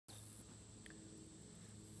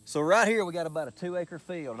So right here we got about a 2-acre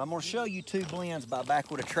field, and I'm going to show you 2 blends by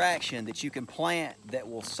backward attraction that you can plant that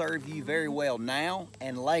will serve you very well now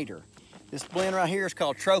and later. This blend right here is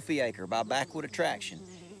called Trophy Acre by backward attraction.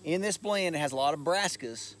 In this blend it has a lot of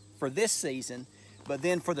brassicas for this season, but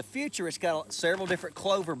then for the future it's got several different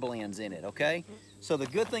clover blends in it, okay? So the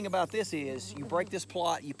good thing about this is you break this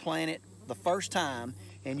plot, you plant it the first time,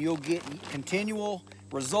 and you'll get continual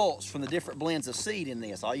results from the different blends of seed in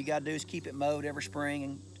this. All you gotta do is keep it mowed every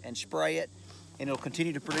spring and spray it, and it'll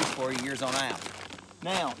continue to produce for you years on out.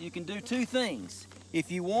 Now, you can do 2 things.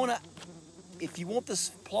 If you want this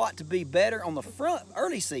plot to be better on the front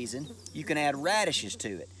early season, you can add radishes to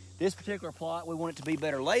it. This particular plot, we want it to be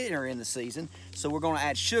better later in the season, so we're gonna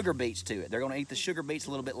add sugar beets to it. They're gonna eat the sugar beets a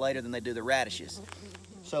little bit later than they do the radishes.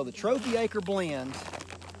 So the Trophy Acre blend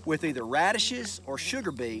with either radishes or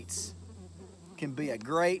sugar beets can be a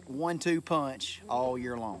great 1-2 punch all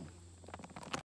year long.